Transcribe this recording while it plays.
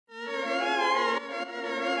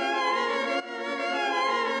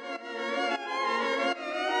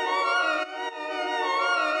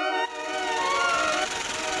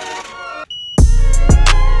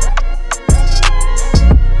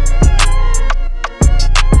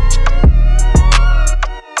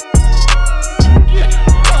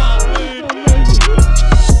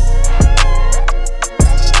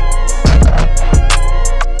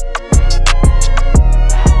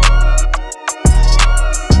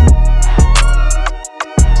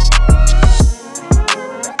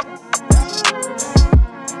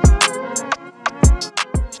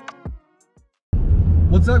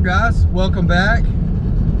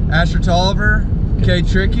way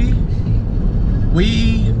tricky.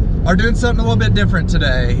 We are doing something a little bit different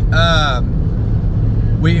today.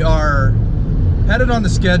 We are headed on the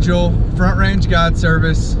schedule, Front Range Guide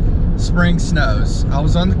Service, spring snows. I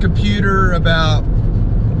was on the computer about,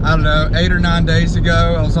 I don't know, 8 or 9 days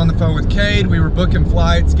ago. I was on the phone with Cade. We were booking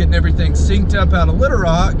flights, getting everything synced up out of Little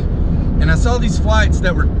Rock, and I saw these flights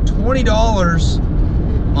that were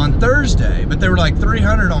 $20 on Thursday, but they were like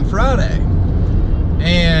 $300 on Friday.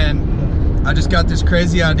 And I just got this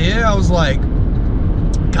crazy idea. I was like,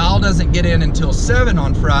 Kyle doesn't get in until 7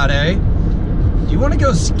 on Friday. Do you want to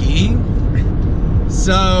go skiing?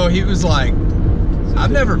 So he was like,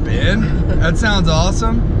 I've never been. That sounds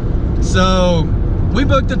awesome. So we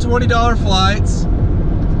booked the $20 flights.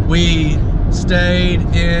 We stayed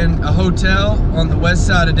in a hotel on the west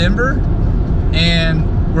side of Denver, and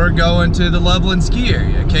we're going to the Loveland ski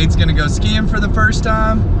area. Kate's gonna go skiing for the first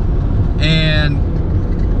time, and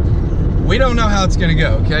we don't know how it's gonna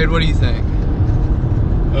go. Kate, what do you think?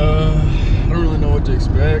 I don't really know what to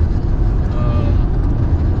expect.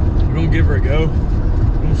 We're gonna give her a go.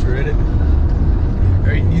 I'm gonna shred it.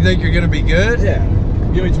 You think you're gonna be good? Yeah.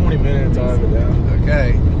 Give me 20 minutes, I'll have it down.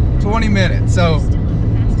 Okay, 20 minutes. So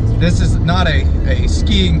this is not a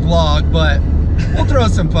skiing vlog, but we'll throw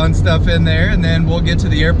some fun stuff in there, and then we'll get to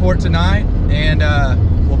the airport tonight, and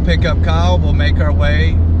we'll pick up Kyle. We'll make our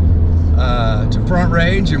way to Front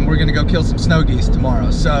Range, and we're gonna go kill some snow geese tomorrow.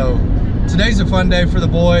 So today's a fun day for the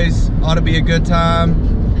boys. Ought to be a good time.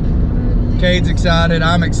 Cade's excited,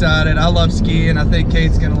 I'm excited. I love skiing. I think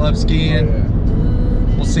Cade's gonna love skiing. Oh,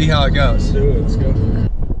 yeah. We'll see how it goes. Let's do it, let's go.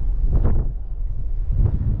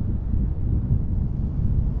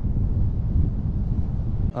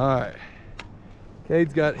 All right,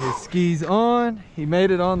 Cade's got his skis on. He made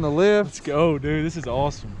it on the lift. Let's go, dude. This is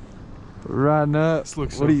awesome. Riding up. This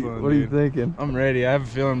looks so fun. fun, What are you dude. thinking? I'm ready. I have a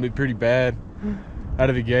feeling it'll be pretty bad out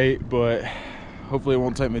of the gate, but hopefully it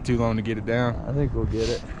won't take me too long to get it down. I think we'll get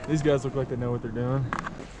it. These guys look like they know what they're doing.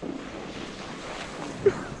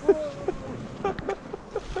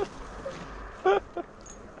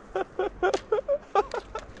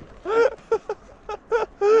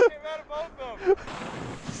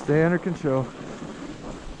 Stay under control.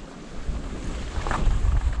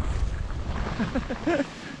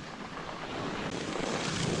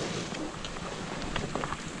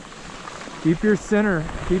 Keep your center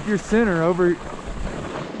over.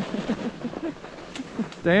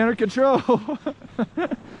 Stay under control. Not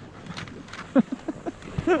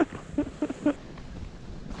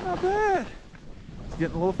bad. It's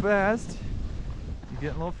getting a little fast. You're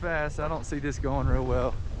getting a little fast. I don't see this going real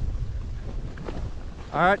well.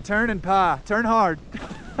 All right, turn and pie. Turn hard.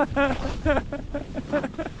 Got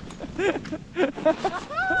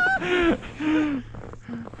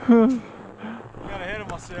ahead of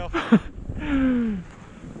myself.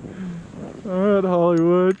 All right,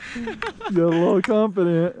 Hollywood. Got a little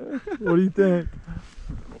confident. What do you think?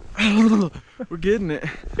 We're getting it.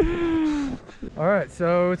 All right,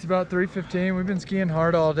 so it's about 3:15. We've been skiing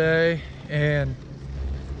hard all day, and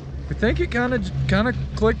I think it kind of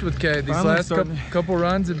clicked with Cade. These Finally last couple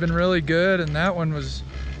runs have been really good, and that one was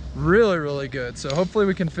really good. So hopefully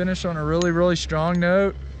we can finish on a really strong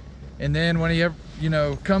note, and then when he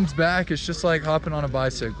comes back, it's just like hopping on a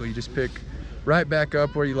bicycle. You just pick right back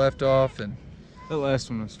up where you left off, and That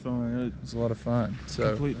last one was fun. it was a lot of fun. So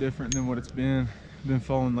Completely different than what it's been. Been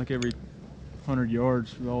falling like every 100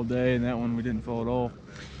 yards all day, and that one we didn't fall at all.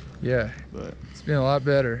 yeah, But it's been a lot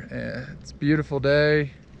better. It's a beautiful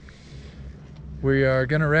day. We are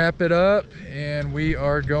gonna wrap it up, and we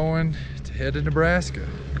are going to head to Nebraska.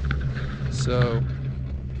 So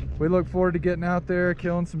we look forward to getting out there,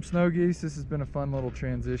 killing some snow geese. This has been a fun little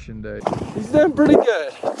transition day. He's done pretty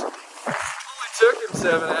good. Only took him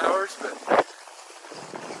 7 hours, but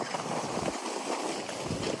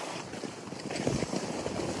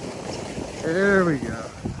there we go.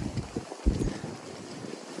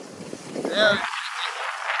 Yeah.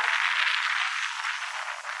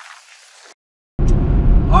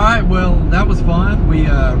 Alright, well, that was fun. We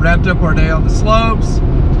wrapped up our day on the slopes.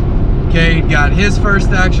 Cade got his first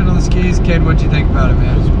action on the skis. Cade, what'd you think about it, it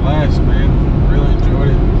man? was a blast, man. Really enjoyed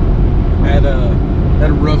it. Had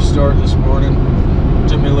a rough start this morning.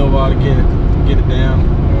 Took me a little while to get it down.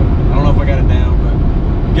 I don't know if I got it down,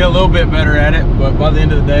 but get a little bit better at it. But by the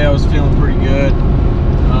end of the day, I was feeling pretty good.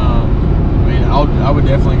 I mean, I would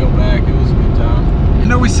definitely go back. It was a good time. You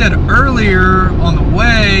know, we said earlier on the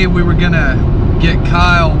way we were gonna get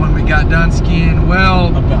Kyle when we got done skiing. Well,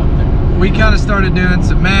 About that. we kind of started doing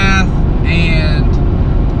some math,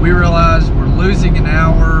 and we realized we're losing an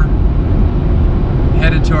hour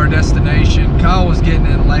headed to our destination. Kyle was getting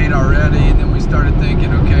in late already, and then we started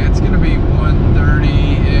thinking, okay, it's gonna be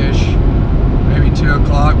 1:30-ish, maybe 2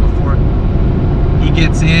 o'clock before he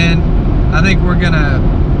gets in. I think we're gonna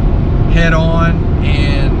head on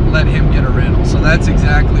and let him get a rental. So that's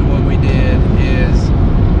exactly what we did. Is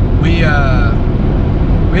we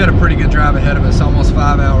had a pretty good drive ahead of us, almost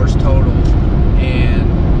 5 hours total,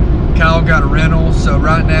 and Kyle got a rental. So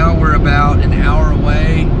right now we're about an hour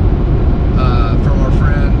away from our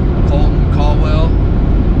friend Colton Caldwell,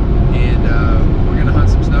 and we're gonna hunt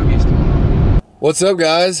some snow geese tomorrow. What's up,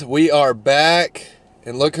 guys? We are back,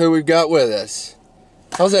 and look who we've got with us.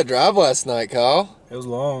 How's that drive last night, Kyle? It was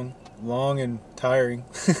long and tiring.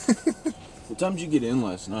 What time did you get in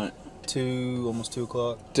last night? Almost 2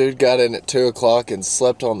 o'clock. Dude got in at 2 o'clock and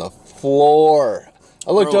slept on the floor.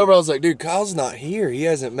 I looked over, I was like, dude, Kyle's not here. He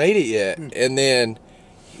hasn't made it yet. And then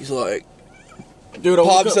he's like, dude,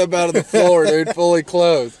 pops up out of the floor, dude, fully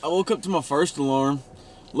clothed. I woke up to my first alarm,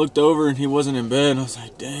 looked over, and he wasn't in bed. And I was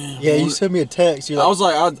like, damn. Yeah, you sent me a text. You're like, I was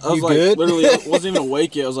like, good? literally, I wasn't even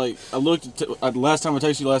awake yet. I was like, I looked at last time I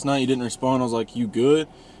texted you last night, you didn't respond. I was like, you good?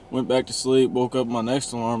 Went back to sleep, woke up my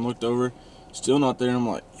next alarm, looked over, still not there. And I'm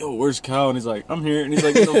like, yo, where's Kyle? And he's like, I'm here. And he's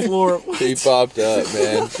like, on the floor. He popped up,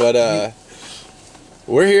 man. But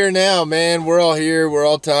we're here now, man. We're all here. We're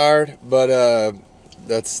all tired. But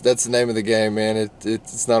that's the name of the game, man.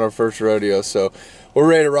 It's not our first rodeo. So we're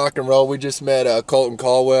ready to rock and roll. We just met Colton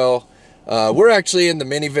Caldwell. We're actually in the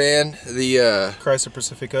minivan, the Chrysler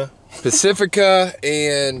Pacifica,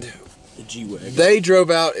 and The G-Wagon. they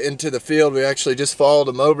drove out into the field. We actually just followed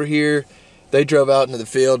them over here. They drove out into the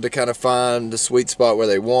field to kind of find the sweet spot where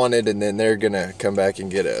they wanted, and then they're gonna come back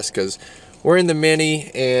and get us because we're in the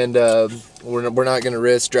Mini, and we're not gonna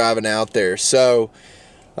risk driving out there. So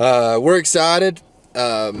we're excited.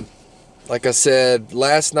 Like I said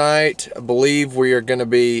last night, I believe we are gonna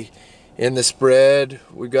be in the spread.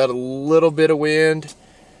 We've got a little bit of wind,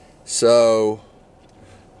 so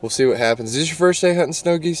we'll see what happens. Is this your first day hunting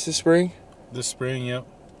snow geese this spring? This spring, yep.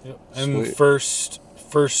 And first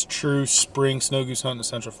true spring snow goose hunt in the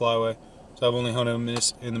Central Flyway. So I've only hunted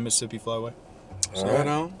in the Mississippi Flyway. So, right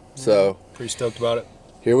on. So pretty stoked about it.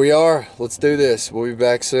 Here we are. Let's do this. We'll be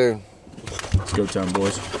back soon. Let's go time,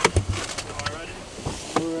 boys.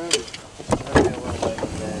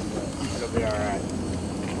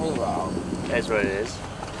 That's what it is.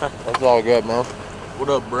 That's all good, man. What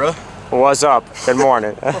up, bruh? What's up? Good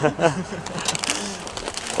morning.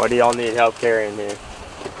 What do y'all need help carrying here?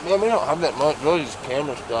 Man, we don't have that much. Really just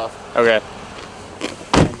camera stuff. Okay.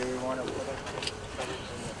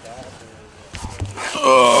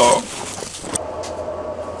 Oh.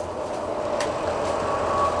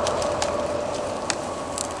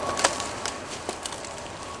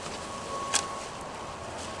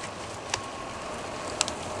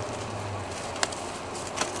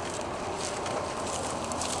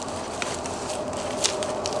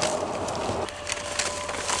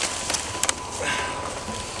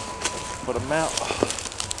 Put them out.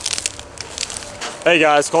 Hey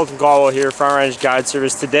guys, Colton Caldwell here, Front Range Guide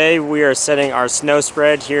Service. Today we are setting our snow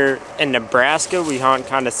spread here in Nebraska. We hunt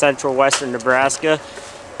kind of central western Nebraska.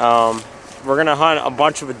 We're gonna hunt a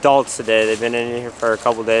bunch of adults today. They've been in here for a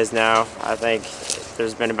couple days now. I think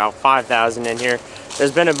there's been about 5,000 in here.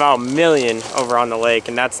 There's been about 1 million over on the lake,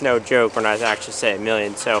 and that's no joke when I actually say 1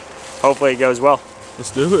 million. So hopefully it goes well.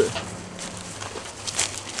 Let's do it.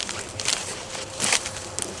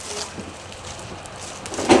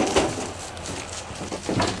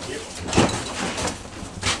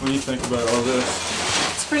 What do you think about all this?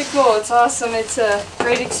 It's pretty cool. It's awesome. It's a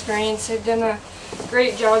great experience. They've done a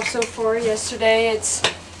great job so far yesterday. It's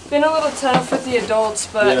been a little tough with the adults,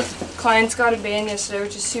 but clients got a band yesterday,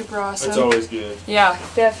 which is super awesome. It's always good. Yeah,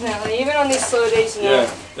 definitely. Even on these slow days, you know, Yeah,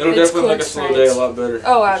 it'll definitely make a slow day a lot better.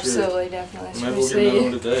 Oh, absolutely, definitely. Maybe we'll get another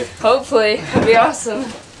one today. Hopefully. It'll be awesome.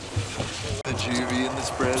 The juvie in the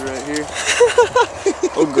spread right here.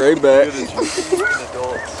 Oh, gray back.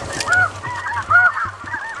 Adults.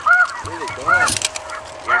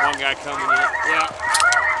 Got one guy coming in. Yeah.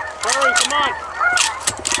 Hurry, come on.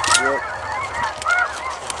 Yep.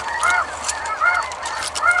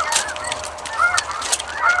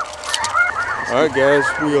 Alright guys,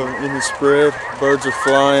 we are in the spread. Birds are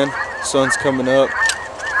flying. Sun's coming up.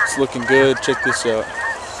 It's looking good. Check this out.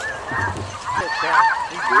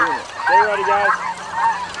 He's doing it. Stay ready, guys.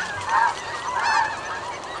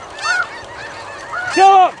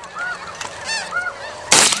 Kill him!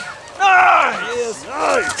 Nice!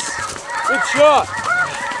 Nice! Good shot!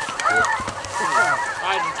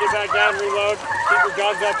 Alright, just get back down, reload. Keep your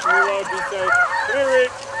guns up and reload. Be safe. Come here,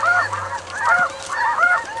 Reed.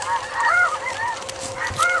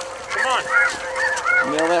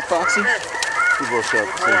 Nail that, Foxy? We both shot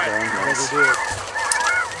at the same time.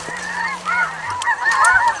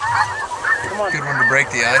 Good one to break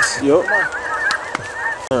the ice. Yup.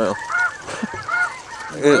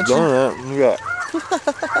 It's done that. You got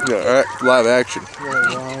live action. Get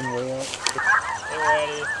ready.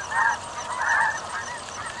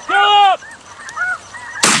 Go up!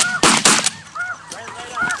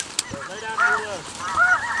 Lay down and reload.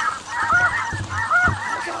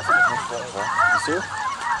 You see her?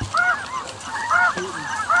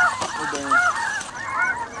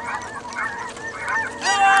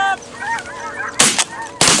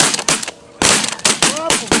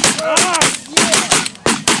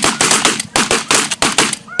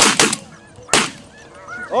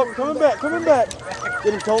 Oh, coming back.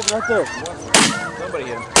 Get him, Colton, right there. Somebody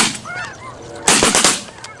hit him.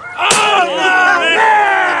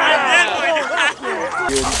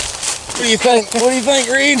 What do you think?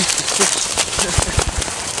 Reed?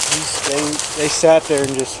 They sat there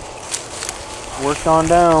and just worked on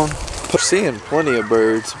down. We're seeing plenty of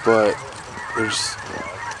birds, but there's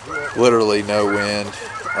literally no wind.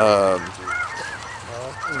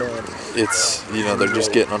 It's, you know, they're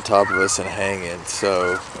just getting on top of us and hanging.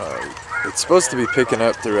 So it's supposed to be picking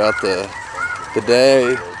up throughout the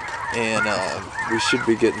day, and we should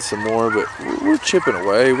be getting some more, but we're chipping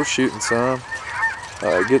away. We're shooting some,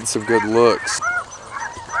 getting some good looks.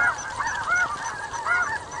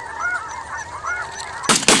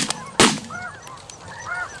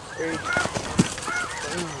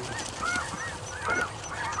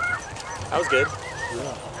 That was good.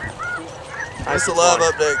 That's the love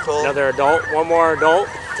update, Cole. Another adult, one more adult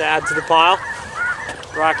to add to the pile.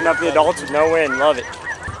 Rocking up the adults with no wind, love it.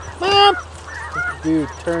 Mom! Dude,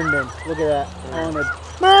 turned him. Look at that. On a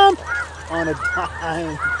Mom! On a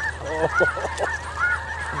dime. Oh.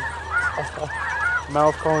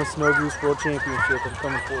 Mouth calling Snow Goose World Championship. I'm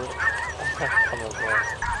coming for it.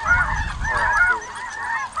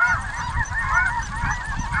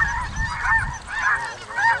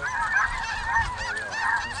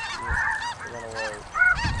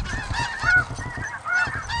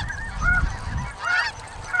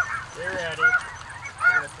 Get ready.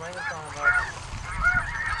 We're gonna swing in front of us.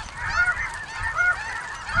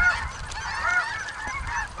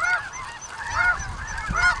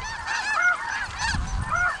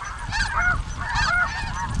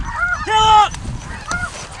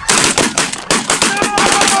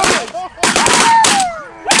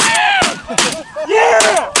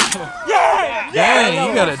 Dang,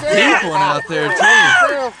 you got a deep one out there,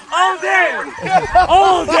 too. All day!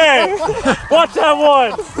 All day! Watch that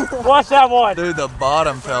one! Watch that one! Dude, the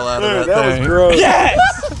bottom fell out of that thing. was gross. Yes!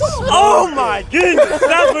 Oh my goodness!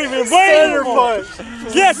 That's what we've been waiting for!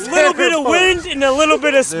 Yes, a little bit of wind and a little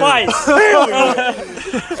bit of spice.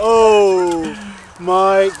 Oh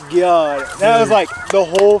my God. That was like the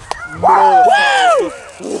whole middle of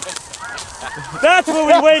the That's what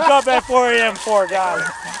we wake up at 4 a.m. for, guys.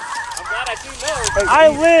 I'm glad I do know. I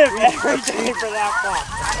live every day for that clock.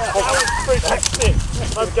 That was pretty sick.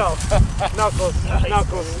 Let's go. Knuckles.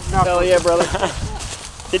 Hell yeah, brother.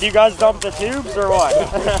 Did you guys dump the tubes or what?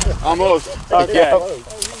 Almost. Okay.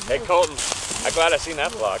 Hey Colton, I'm glad I seen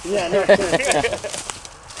that flock. Yeah, no.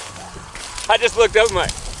 I just looked up and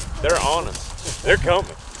like, they're on us. They're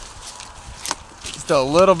coming. Just a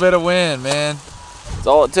little bit of wind, man. That's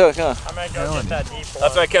all it took, huh? I'm gonna go get that deep one.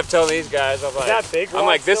 That's what I kept telling these guys. I was like, that big I'm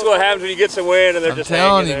like, this is what happens when you get some wind and they're I'm just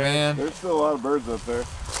telling hanging you, there. man. There's still a lot of birds up there.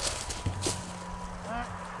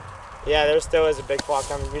 Yeah, there still is a big flock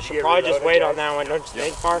coming. We should Get probably just reloaded, wait on guys. that one, don't you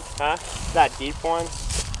think, Mark? Huh? That deep one.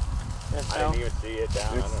 I didn't even see it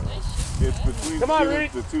down. I don't know. It's between Come on,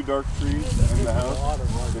 Reed. the two dark trees and the house.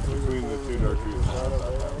 It's between the two dark trees and the house.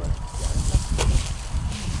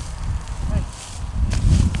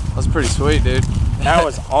 That's pretty sweet, dude. That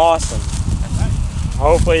was awesome.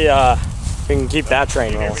 Hopefully, we can keep that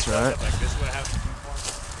train rolling. That's right.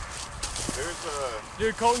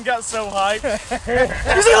 Dude, Colton got so hyped. He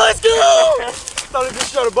said, let's go! Thought he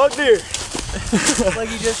just shot a buck deer. Like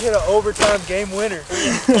he just hit an overtime game winner.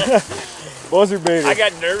 Buzzard baiter. I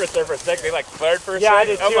got nervous there for a second. They like flared for a Yeah, I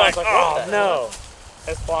second. did too. I'm I was like, oh no.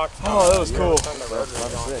 This block's Oh, that was cool.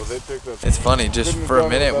 It's funny, just for a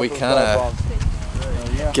minute we kind of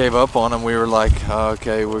gave up on them. We were like, oh,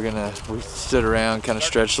 okay, we stood around, kind of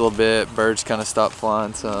stretched a little bit. Birds kind of stopped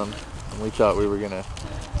flying some. And we thought we were going to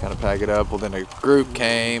kind of pack it up. Well, then a group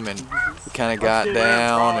came and we kind of got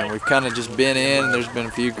down, and we've kind of just been in. And there's been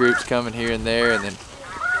a few groups coming here and there, and then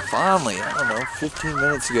finally, I don't know, 15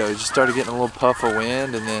 minutes ago, it just started getting a little puff of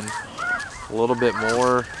wind, and then a little bit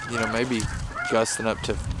more, you know, maybe gusting up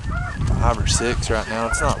to 5 or 6 right now.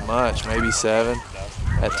 It's not much, maybe 7.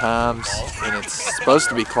 at times, and it's supposed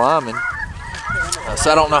to be climbing.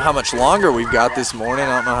 So I don't know how much longer we've got this morning.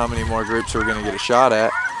 I don't know how many more groups we're gonna get a shot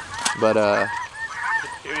at, but we'll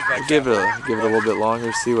give it a little bit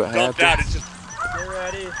longer, see what happens. Get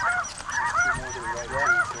ready.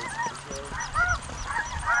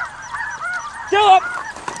 Kill up!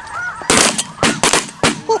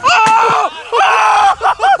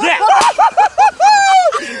 Yeah!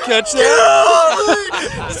 Catch that?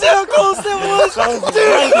 See how close that was?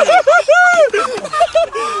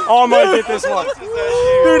 Oh, I'm gonna get this one.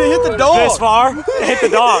 Dude, it hit the dog. This far? It hit the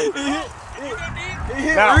dog. It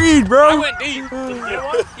hit Reed, bro. I went deep. Did you get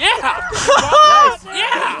one? Yeah.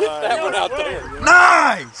 Yeah. That one out there.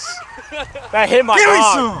 Nice. That hit my Give dog.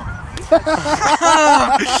 me some.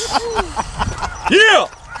 Yeah.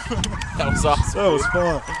 That was awesome. That was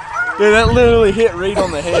fun. Dude, that literally hit Reed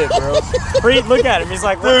on the head, bro. Reed, look at him. He's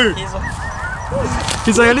like, dude.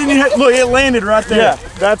 He's like, I didn't even have, look, it landed right there. Yeah,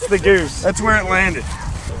 that's the goose. That's where it landed.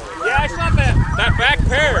 Yeah, I shot that back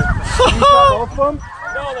pair. You shot both of them?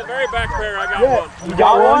 No, the very back pair, I got one. You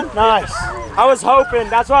got one? Nice. I was hoping,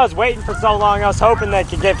 that's why I was waiting for so long. I was hoping they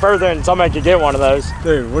could get further and somebody could get one of those.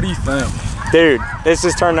 Dude, what do you think? Dude, this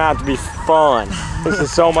is turning out to be fun. This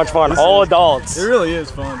is so much fun. All adults. It really is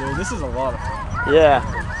fun, dude. This is a lot of fun. Yeah.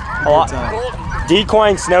 A lot. time.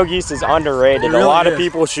 Decoying snow geese is underrated. It really a lot of is.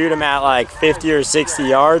 people shoot them at like 50 or 60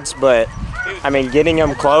 yards, but I mean, getting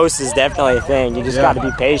them close is definitely a thing. You just got to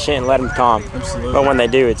be patient and let them come. Absolutely. But when they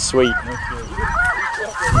do, it's sweet.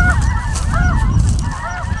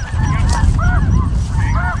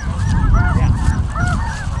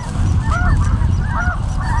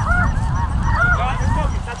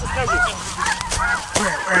 That's a snow goose.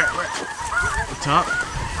 Where? The top?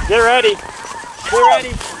 Get ready. Get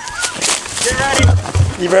ready. Get ready.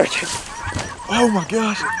 You better get. Oh my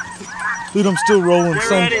gosh. Dude, I'm still rolling.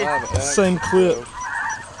 Get Same clip.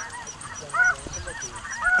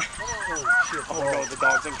 Oh no, the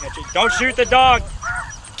dog's gonna catch it. Don't shoot the dog.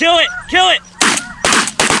 Kill it. Kill it.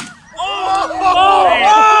 Oh!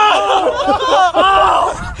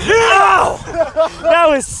 Ow! That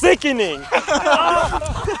was sickening.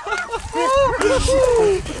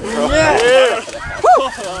 Yeah.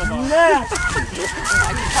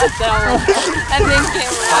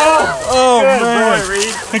 Oh Good man. boy,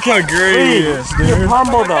 Reed. Look how great he is, You dude.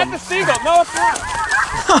 pummeled him. That's a seagull. No, it's not.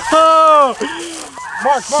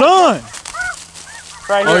 Mark, Son.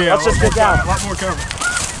 right here. Let's just get down. A lot more coming.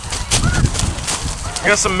 I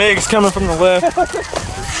got some MIGs coming from the left. Kill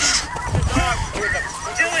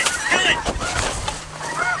it. Kill it.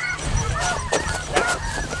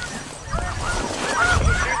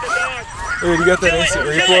 Dude, you got that instant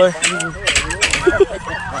replay?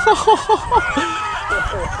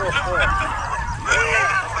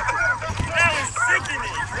 That was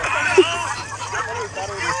sickening.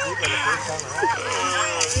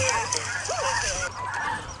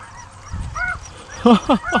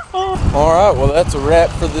 All right, well that's a wrap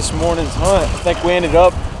for this morning's hunt. I think we ended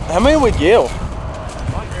up, how many did we kill? 28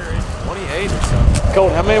 or something.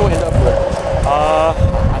 Colton, how many we ended up with?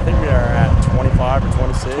 I think we are at 25 or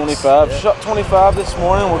 26. 25. Yeah. Shot 25 this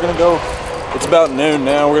morning. We're gonna go, it's about noon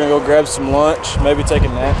now. We're gonna go grab some lunch, maybe take a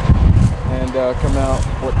nap, and come out,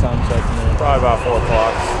 what time this afternoon? Probably about 4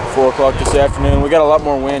 o'clock. 4 o'clock this afternoon. We got a lot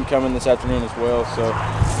more wind coming this afternoon as well, so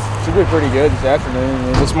should be pretty good this afternoon.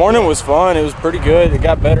 And this morning was fun. It was pretty good. It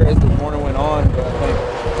got better as the morning went on, but I think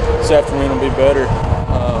this afternoon will be better.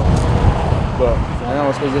 But for now,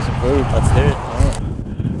 let's go get some food. Let's do it.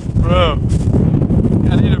 Bro,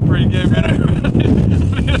 I need a pregame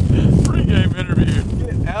interview.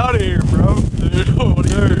 Get out of here, bro. Dude, what are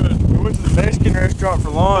you doing? We went to the Mexican restaurant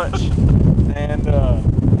for lunch, and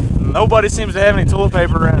nobody seems to have any toilet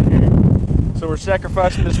paper around here. So we're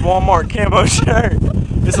sacrificing this Walmart camo shirt.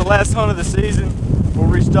 It's the last hunt of the season. We'll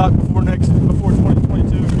restock before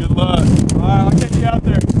 2022. Good luck. All right, I'll catch you out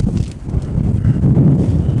there.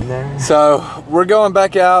 So we're going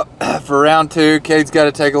back out for round 2. Cade's got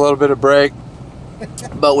to take a little bit of break,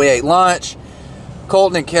 but we ate lunch.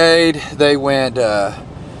 Colton and Cade, they went, did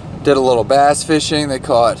a little bass fishing. They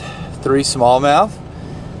caught 3 smallmouth,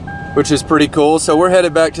 which is pretty cool. So we're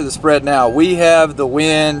headed back to the spread now. We have the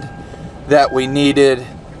wind that we needed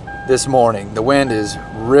this morning. The wind is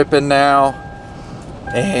ripping now,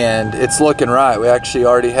 and it's looking right. We actually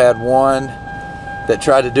already had one that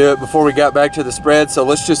tried to do it before we got back to the spread, so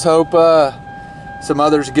let's just hope some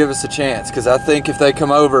others give us a chance, because I think if they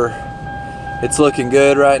come over, it's looking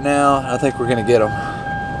good right now. I think we're gonna get them.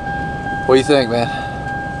 What do you think, man?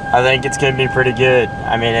 I think it's gonna be pretty good.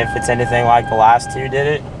 I mean, if it's anything like the last 2 did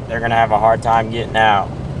it, they're gonna have a hard time getting out.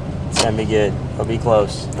 It's gonna be good. It'll be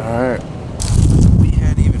close. All right. We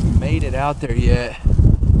had made it out there yet.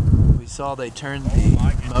 We saw they turned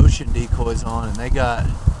the motion decoys on, and they got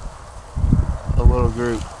a little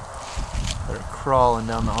group that are crawling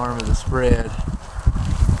down the arm of the spread. If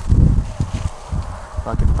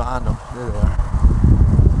I can find them, there they are.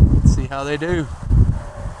 Let's see how they do.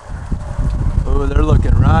 Oh, they're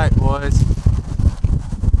looking right, boys.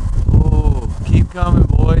 Oh, keep coming,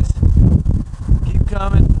 boys. Keep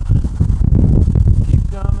coming. Keep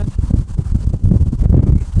coming.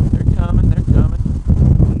 They're coming, they're coming.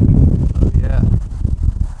 Oh, yeah.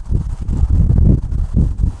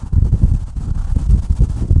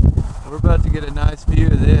 We're about to get a nice view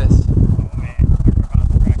of this.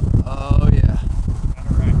 Oh, yeah.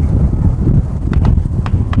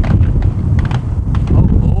 Oh,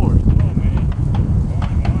 Lord.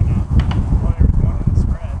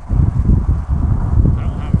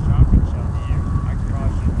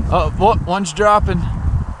 Oh, one's dropping.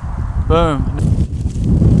 Boom.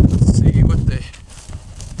 Let's see what they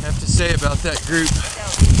have to say about that group.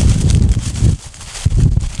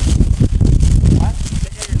 What?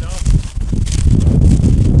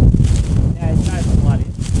 Yeah, it's nice and bloody.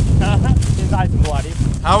 It's nice and bloody.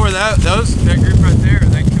 How were that group right there?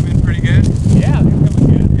 They come in pretty good? Yeah, they're coming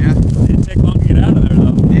good. Yeah. It didn't take long to get out of there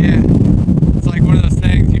though. Yeah. It's like one of those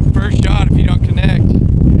things, you first shot, if you don't connect,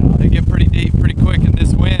 they get pretty deep pretty quick in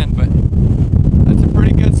this wind, but that's a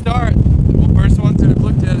pretty good start. Well, first ones that have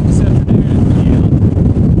looked at it this afternoon.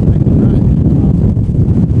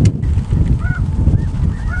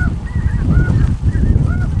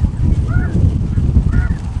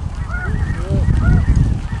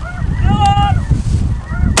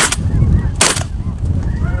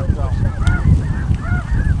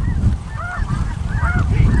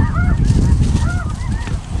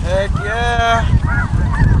 Heck yeah.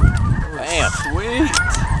 Bam. Sweet.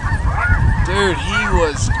 Dude, he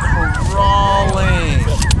was crawling.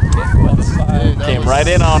 Dude, Came right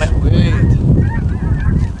in on it. Sweet.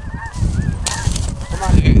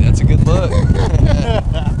 Dude, that's a good look.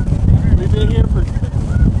 We've been here for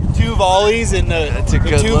 2 volleys, and That's a the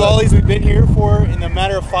good 2 look. volleys we've been here for, in a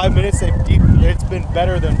matter of 5 minutes, it's been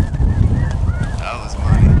better than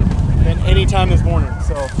any time this morning.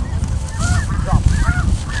 So, go,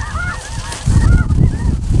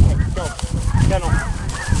 kennel.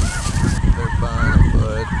 They're fine,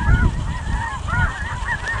 bud.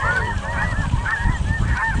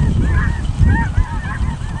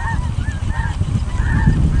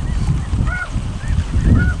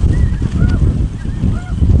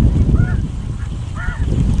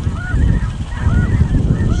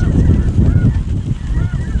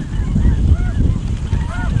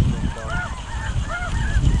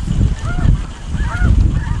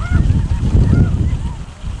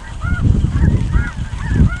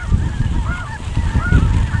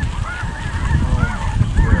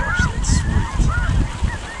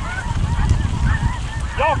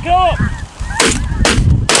 Y'all go!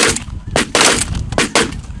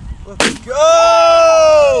 Let's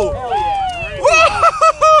go! Hell yeah!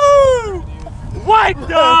 Woo! What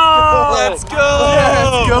the? Let's go!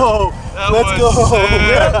 Let's go! Let's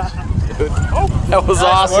go! That was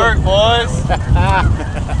awesome. Work, boys. There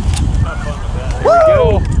we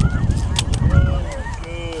go.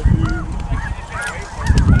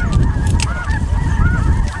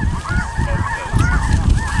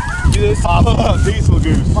 Do this. Diesel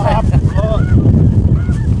goose. Oh,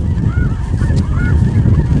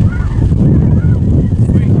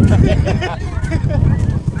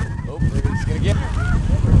 it's gonna get.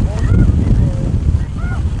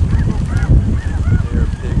 They're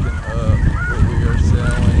picking up what we are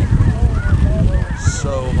selling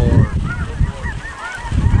so hard.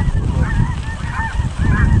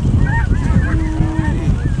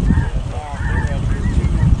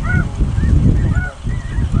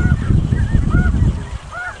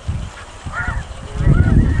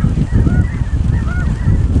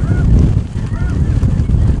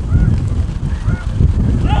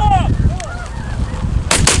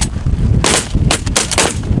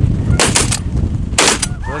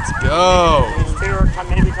 Let's go. These 2 are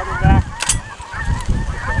maybe coming back.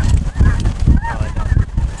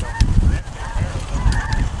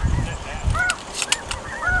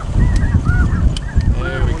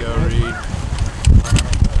 There we go, Reed.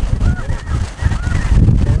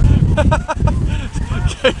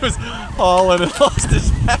 He was hauling and lost his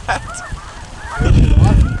hat.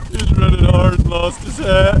 He was running hard and lost his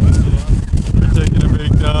hat. We're taking a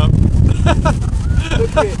big dump.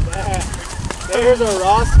 Look at that. There's our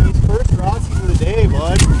Rossi's, first Rossi's of the day,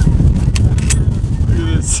 bud. Look at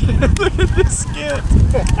this. Look at this skit.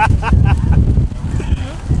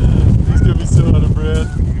 He's gonna be so out of breath.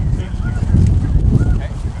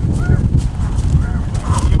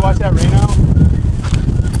 You watch that rain out?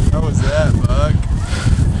 How was that, Buck?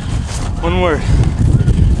 One word.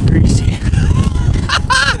 Greasy.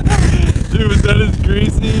 Dude, was that as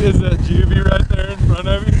greasy as that juvie right there in front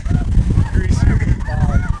of you?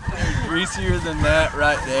 Greasier than that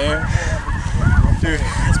right there. Dude,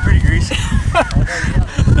 that's pretty greasy.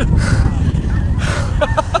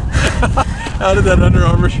 How did that Under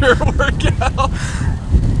Armour shirt work out?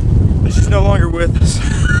 It's just no longer with us.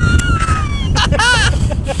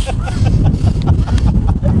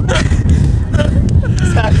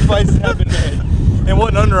 Sacrifices have been made. It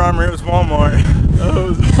wasn't Under Armour, it was Walmart. Oh, it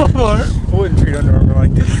was Walmart. I wouldn't treat Under Armour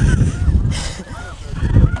like this.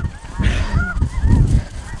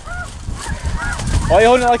 Why are you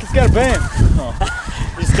holding it like it's got a band?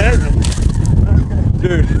 Just testing.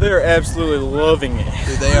 Dude, they're absolutely loving it.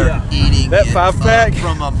 Dude, they are eating That it 5-pack, up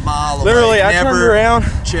from a mile away. Literally, I turned around,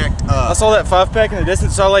 checked I up. saw that 5-pack in the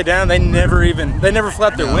distance, so I lay down, they never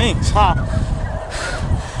flapped their wings.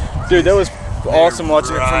 Dude, that was awesome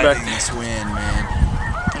watching it from back Riding this wind, man.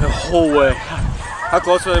 the whole way. How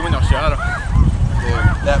close were they when y'all shot them? Dude,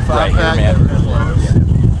 that 5-pack. Right here, man.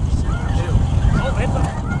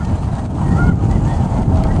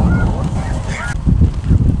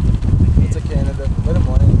 It's a Canada. Let him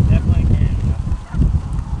win. Definitely Canada.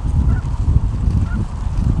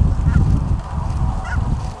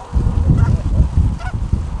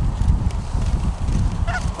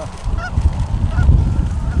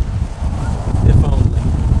 If only.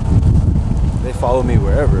 They follow me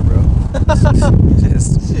wherever, bro.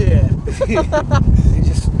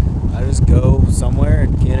 I just go somewhere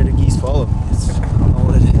and Canada geese follow me. I don't know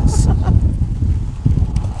what it is.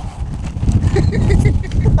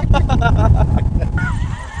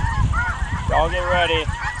 Y'all get ready.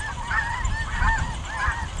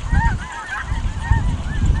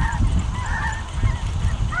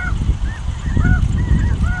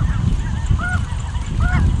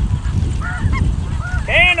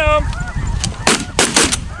 Can 'em.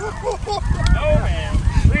 No, man.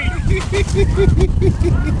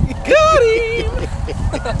 Got him!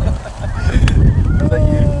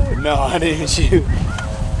 No, I didn't even shoot.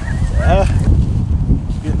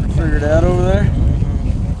 Getting figured out over there.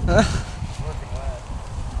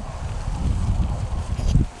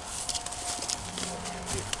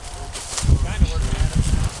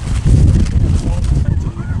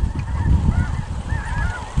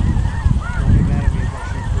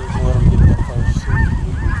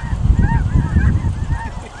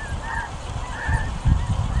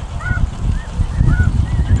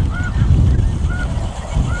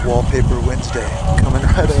 Wallpaper Wednesday coming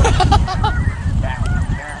right up.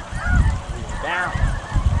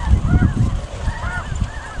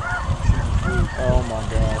 Oh my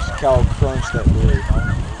gosh, Cal crunched that blue.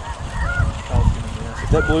 If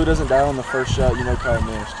that blue doesn't die on the first shot, you know Kyle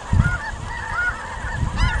missed.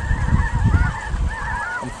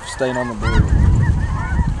 I'm staying on the blue.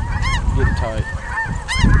 Getting tight.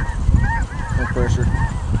 No pressure.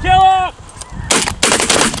 Kill him!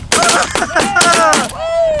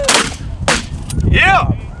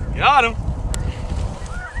 Yeah! Got him!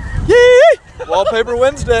 Yee! Wallpaper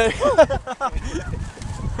Wednesday.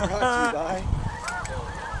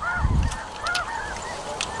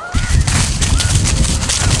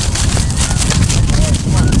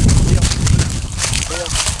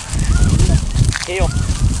 Heel.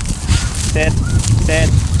 Sit.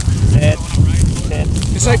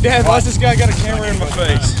 It's like, Dad, why's this guy got a camera in my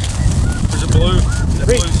face? There's a blue. That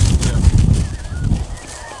blue's, yeah.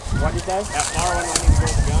 What did you say? That far one when you throw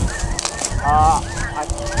the gun? I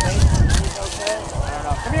think he's okay. I don't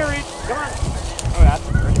know. Come here, Reed. Come on. Oh, that's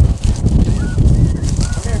great.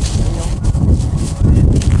 Come here.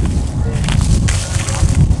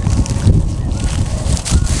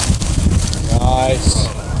 Nice.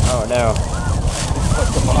 Oh, no.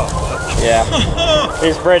 Yeah.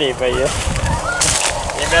 He's pretty, but you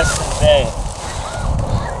missed today.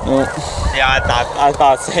 Yeah, I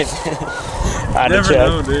thought same thing. I Never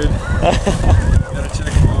know, dude. Gotta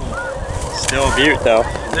check them all. Still a beaut, though.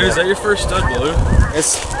 Dude, is that your first stud blue?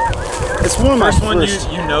 It's one of my First one first.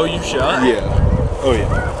 you know you shot? Yeah. Oh yeah.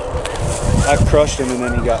 I crushed him and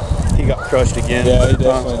then he got crushed again. Yeah, he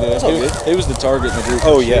definitely did. That's all good. He was the target in the group.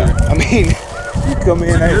 Oh for yeah. sure. I mean, you come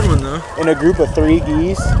in Good one though. in a group of 3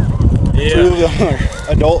 geese, 2 of Yeah. them are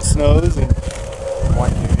adult snows, and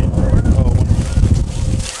One beauty.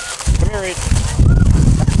 Come here, Reed.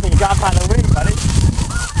 You got by the wing, buddy.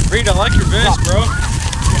 Reed, I like your vest, bro. I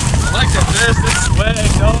like that vest. That's swag,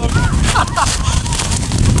 dog.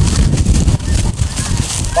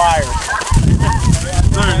 Fire.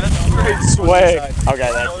 Dude, that's great Swag. Okay,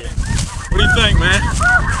 thank you. What do you think, man?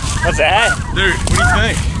 What's that? Dude, what do you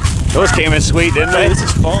think? Those came in sweet, didn't they? This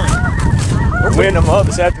is fun. We're winding them up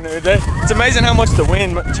this afternoon today. It's amazing how much the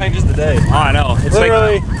wind changes the day. Oh, I know. It's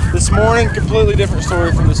Literally, this morning, completely different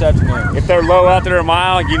story from this afternoon. if they're low out there a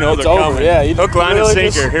mile, you know It's they're over, coming. yeah. You Hook, line, and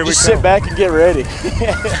literally sinker. Here we just come. sit back and get ready.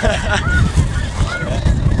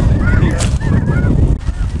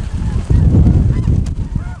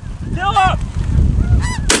 Still up!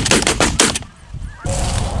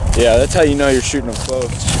 Yeah, that's how you know you're shooting them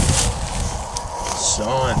close.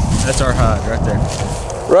 Son, that's our hide right there.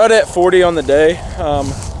 Right at 40 on the day.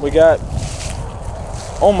 We got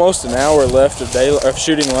almost an hour left of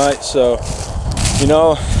shooting light, so you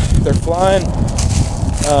know they're flying.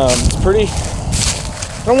 It's pretty.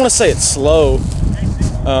 I don't want to say it's slow,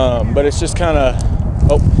 but it's just kind of.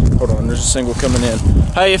 Oh, hold on. There's a single coming in.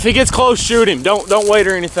 Hey, if he gets close, shoot him. Don't wait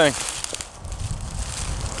or anything.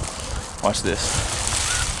 Watch this.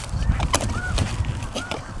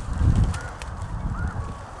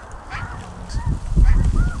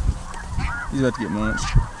 He's about to get munched.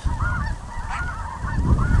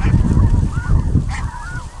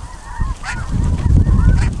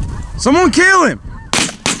 Someone kill him!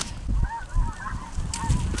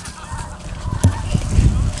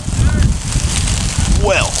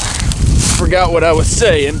 Well, forgot what I was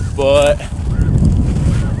saying, but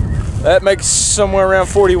that makes somewhere around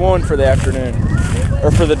 41 for the afternoon, or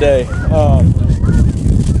for the day.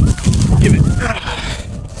 Give it.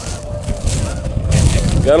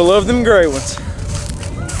 Gotta love them gray ones.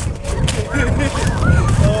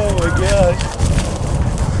 Oh my gosh.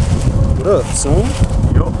 What up, son?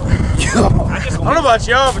 I don't know about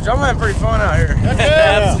y'all, but y'all having pretty fun out here.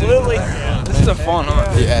 Absolutely. This is a fun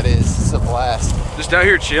hunt. Yeah, it is. It's a blast. Just out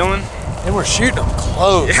here chilling. And we're shooting them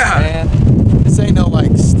close, Yeah. man. This ain't no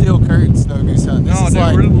like steel curtain snow goose hunt. This No, is dude,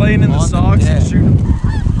 like we're laying in the on socks and deck. shooting them.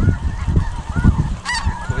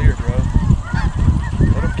 Clear, bro.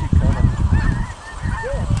 Let them keep coming.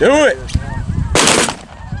 Do it!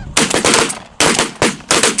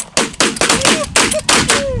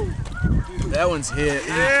 That one's hit.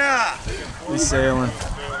 Yeah! He's sailing.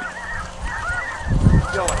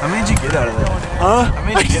 How many did you get out of there? Huh? How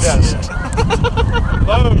many did you get out of there?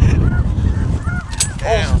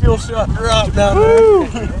 Oh, still shot drop down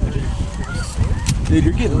there. Dude,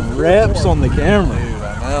 you're getting reps on the camera. Dude,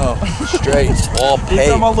 I know. Straight wall Every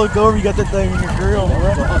time I pape. look over, you got that thing in your grill.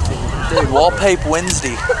 Dude, wall pape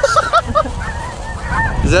Wednesday.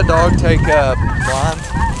 Does that dog take blind?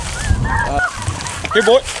 Here,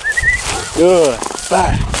 boy. Good.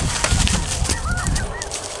 Bye.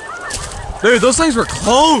 Dude, those things were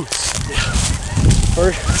close.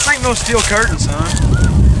 This ain't no steel curtain, son.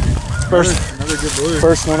 First, Another good blue.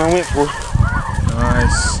 first one I went for.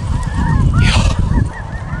 Nice.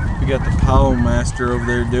 We got the pole master over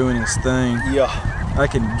there doing his thing. Yeah. I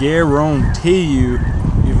can guarantee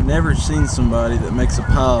you've never seen somebody that makes a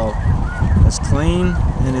pile as clean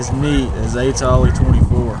and as neat as 8's Ollie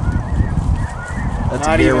 24. That's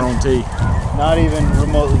Not a even. guarantee. Not even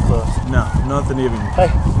remotely close. No, nothing even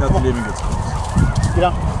gets close. Get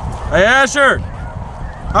on. Hey Asher,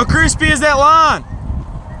 how crispy is that line?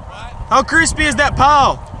 How crispy is that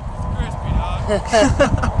pile? Crispy,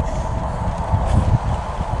 dog.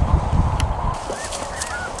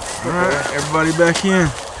 All right, everybody back in.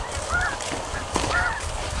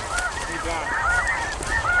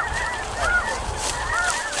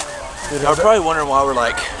 Y'all are probably wondering why we're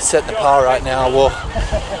like setting the pile right now. Well,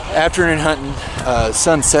 afternoon hunting,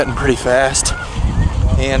 sun's setting pretty fast,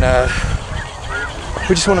 and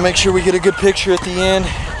we just want to make sure we get a good picture at the end,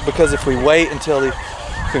 because if we wait until the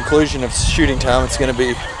conclusion of shooting time, it's going to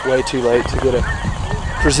be way too late to get a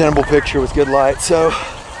presentable picture with good light. So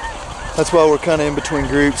that's why we're kind of in between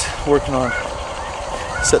groups working on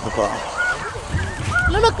setting the pile.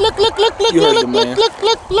 You heard the man. Is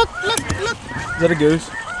that a goose?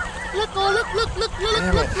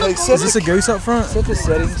 Damn it. Hey, Is this a goose up front? set the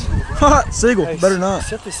settings. Seagull, Hey, better not.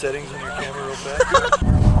 Set the settings on your camera real fast.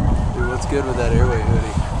 Dude, what's good with that airway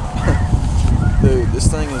hoodie? Dude, this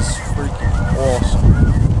thing is freaking awesome.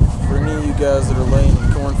 For any of you guys that are laying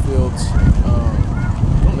in cornfields,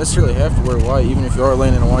 you don't necessarily have to wear white, even if you are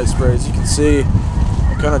laying in a white spray. As you can see,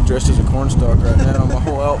 I'm kind of dressed as a cornstalk right now. My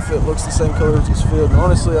whole outfit looks the same color as this field. And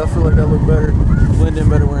honestly, I feel like I look better, blend in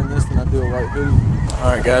better wearing this than I do a white hoodie. All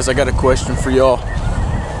right, guys, I got a question for y'all.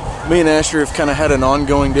 Me and Asher have kind of had an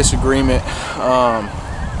ongoing disagreement.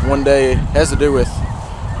 One day, it has to do with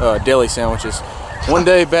deli sandwiches. One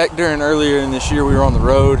day back earlier in this year, we were on the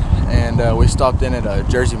road and we stopped in at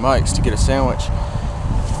Jersey Mike's to get a sandwich.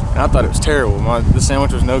 And I thought it was terrible. The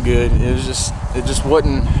sandwich was no good. It was just it just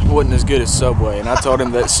wasn't as good as Subway. And I told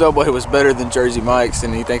him that Subway was better than Jersey Mike's,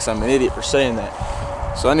 and he thinks I'm an idiot for saying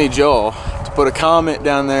that. So I need y'all to put a comment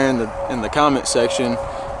down there in the comment section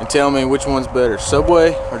and tell me which one's better,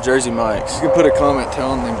 Subway or Jersey Mike's. You can put a comment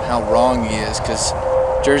telling him how wrong he is, because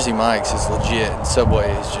Jersey Mike's is legit and Subway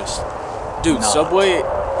is just Dude, not. Subway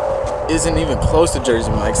isn't even close to Jersey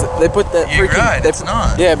Mike's. They put that You're freaking... right, it's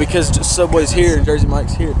not. Yeah, because Subway's here and Jersey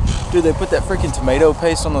Mike's here. Dude, they put that freaking tomato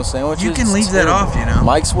paste on those sandwiches. You can It's leave that terrible. off, you know.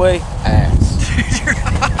 Mike's Way, ass.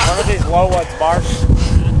 One of these low ones, Mark.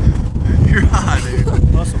 You're hot, dude.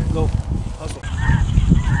 Hustle, go. Hustle.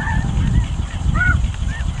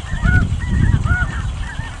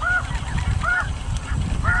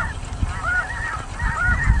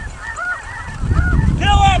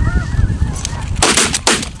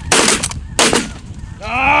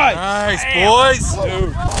 Nice, boys.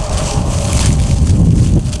 Dude.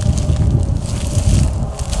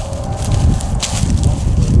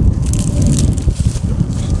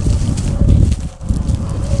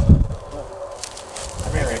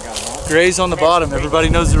 Graze on the bottom. Everybody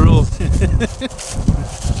knows the rules.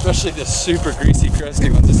 Especially the super greasy, crusty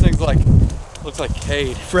ones. This thing's like, looks like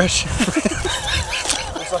Cade. Fresh.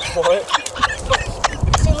 Looks like what?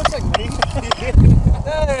 It looks like me.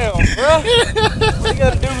 Damn, bro. Why you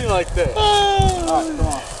gotta do me like that? Alright, come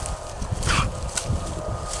on.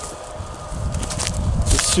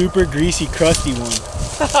 The super greasy, crusty one.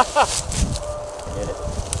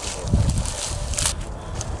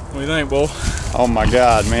 What do you think, Bull? Oh my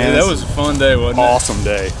God, man. Yeah, that was a fun day, wasn't it? awesome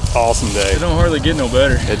day. Awesome day. It don't hardly get no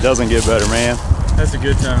better. It doesn't get better, man. That's a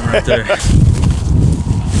good time right there.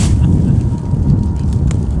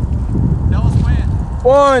 Tell us when.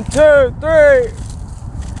 1, 2, 3.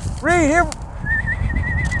 Reed, here.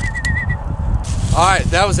 All right,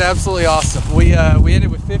 that was absolutely awesome. We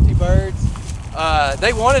ended with 50 birds.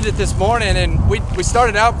 They wanted it this morning, and we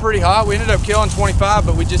started out pretty hot. We ended up killing 25,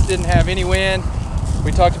 but we just didn't have any wind.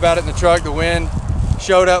 We talked about it in the truck. The wind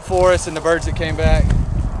showed up for us, and the birds that came back,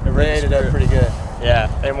 they ate it up pretty good. Yeah,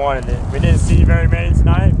 they wanted it. We didn't see very many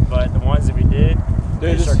tonight, but the ones that we did,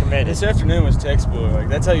 they Dude, are committed. this afternoon was textbook. Like,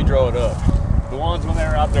 that's how you draw it up. The ones when they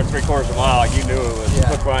were out there 3/4 of a mile, like you knew it was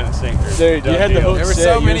hook, line, and sinker. Dude, you had the hook There were set.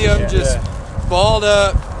 so You many was- of them just balled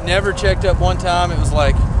up, never checked up one time. It was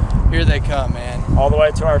like, here they come, man. All the way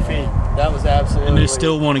to our feet. That was absolutely. And they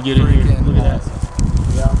still want to get in here. freaking Look at that.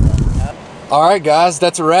 All right, guys,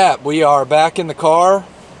 that's a wrap. We are back in the car.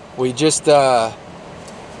 We just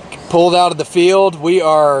pulled out of the field. We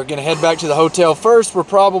are going to head back to the hotel first. We're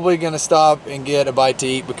probably going to stop and get a bite to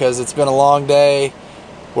eat because it's been a long day.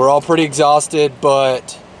 We're all pretty exhausted,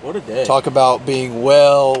 but What a day. talk about being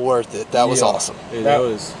well worth it. That was awesome. Dude, That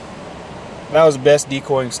was the best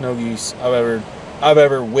decoying snow geese I've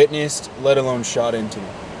ever witnessed, let alone shot into.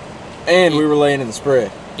 And we were laying in the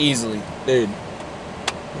spread. Easily. Dude. It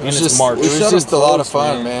was And it's just, March. it was We shot just a them lot of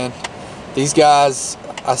close, fun, man. These guys,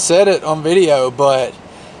 I said it on video, but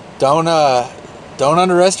don't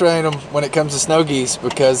underestimate them when it comes to snow geese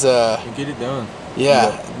because We get it done.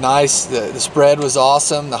 yeah, nice. The spread was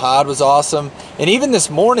awesome. The hide was awesome, and even this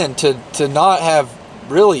morning to not have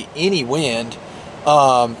really any wind,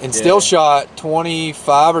 and still shot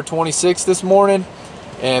 25 or 26 this morning,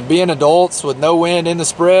 and being adults with no wind in the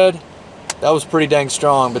spread. That was pretty dang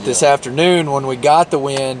strong. But this afternoon, when we got the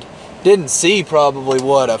wind, didn't see probably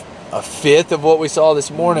what a fifth of what we saw this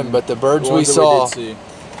morning. But the birds The we ones that saw, did see.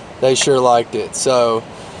 they sure liked it. So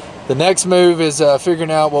the next move is figuring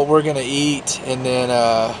out what we're gonna eat, and then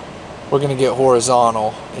we're gonna get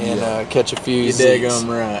horizontal and catch a few You Z's. daggum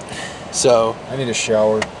right. So I need a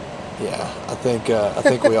shower. yeah, I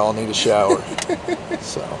think we all need a shower.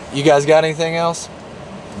 So you guys got anything else?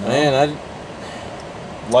 Man,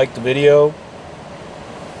 Like the video,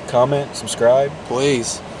 comment, subscribe.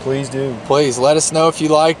 Please, Please do. please let us know if you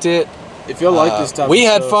liked it. if y'all like this type we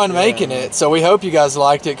of had stuff, fun yeah. making it, so we hope you guys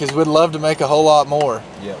liked it because we'd love to make a whole lot more.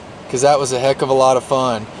 Yep. Because that was a heck of a lot of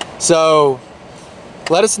fun. So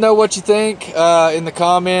let us know what you think in the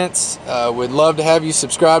comments. We'd love to have you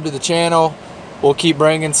subscribe to the channel. We'll keep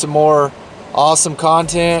bringing some more awesome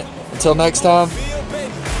content. Until next time,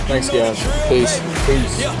 Thanks, guys. peace.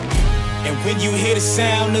 Peace. And when you hear the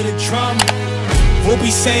sound of the drum, we'll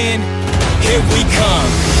be saying, here we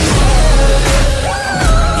come.